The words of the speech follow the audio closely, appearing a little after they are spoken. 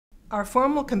Our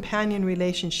formal companion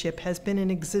relationship has been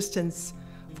in existence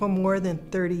for more than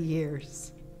 30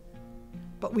 years.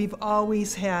 But we've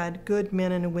always had good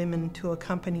men and women to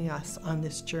accompany us on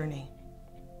this journey.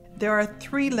 There are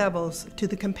 3 levels to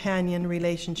the companion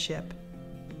relationship: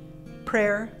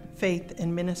 prayer, faith,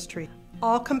 and ministry.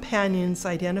 All companions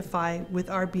identify with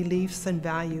our beliefs and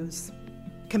values.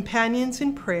 Companions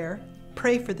in prayer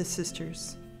pray for the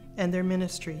sisters and their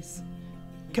ministries.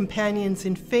 Companions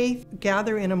in faith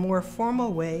gather in a more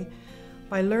formal way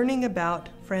by learning about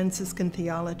Franciscan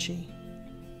theology.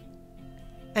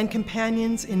 And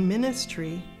companions in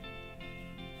ministry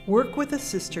work with a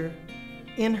sister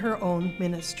in her own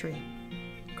ministry.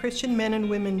 Christian men and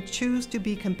women choose to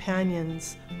be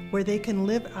companions where they can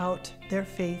live out their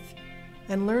faith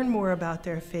and learn more about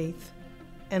their faith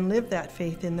and live that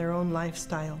faith in their own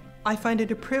lifestyle. I find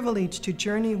it a privilege to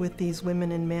journey with these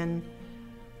women and men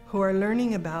who are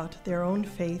learning about their own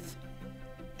faith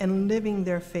and living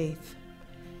their faith.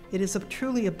 It is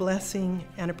truly a blessing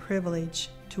and a privilege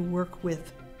to work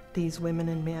with these women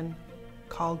and men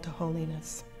called to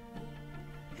holiness.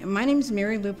 My name is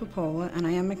Mary Lou Popola, and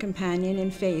I am a companion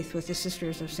in faith with the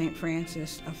Sisters of St.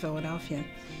 Francis of Philadelphia.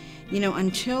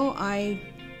 Until I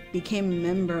became a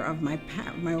member of my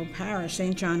old parish,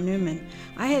 St. John Newman,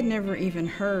 I had never even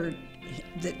heard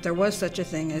that there was such a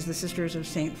thing as the Sisters of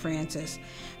St. Francis.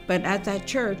 But at that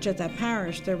church, at that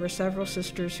parish, there were several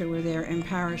sisters who were there in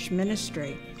parish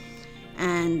ministry.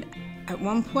 And at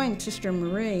one point, Sister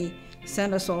Marie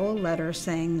sent us all a letter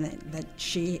saying that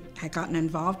she had gotten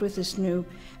involved with this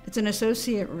it's an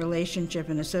associate relationship,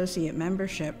 an associate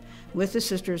membership with the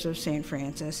Sisters of St.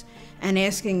 Francis, and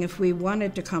asking if we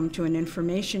wanted to come to an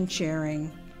information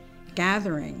sharing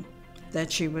gathering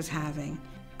that she was having.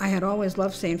 I had always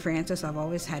loved St. Francis. I've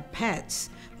always had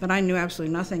pets, but I knew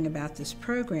absolutely nothing about this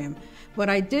program. What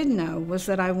I did know was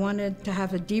that I wanted to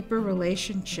have a deeper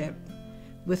relationship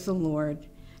with the Lord,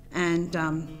 and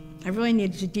I really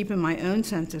needed to deepen my own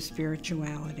sense of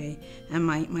spirituality and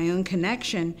my own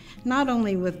connection, not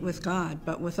only with God,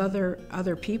 but with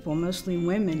other people, mostly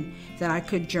women, that I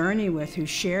could journey with who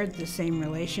shared the same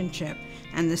relationship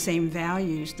and the same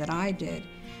values that I did.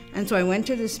 And so I went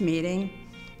to this meeting,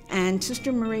 and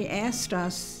Sister Marie asked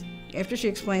us, after she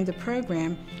explained the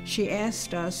program, she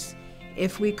asked us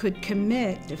if we could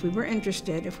commit, if we were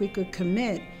interested, if we could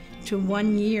commit to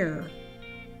 1 year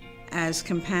as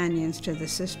companions to the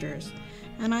sisters.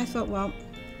 And I thought, well,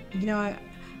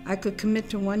 I could commit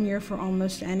to 1 year for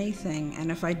almost anything, and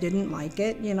if I didn't like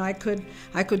it,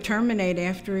 I could terminate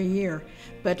after a year.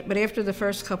 But after the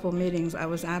first couple meetings, I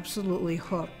was absolutely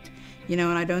hooked, and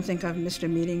I don't think I've missed a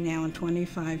meeting now in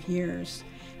 25 years.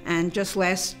 And just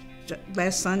last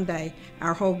Sunday,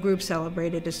 our whole group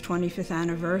celebrated its 25th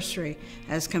anniversary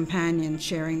as companions,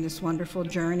 sharing this wonderful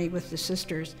journey with the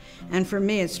sisters. And for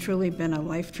me, it's truly been a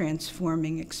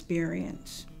life-transforming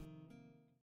experience.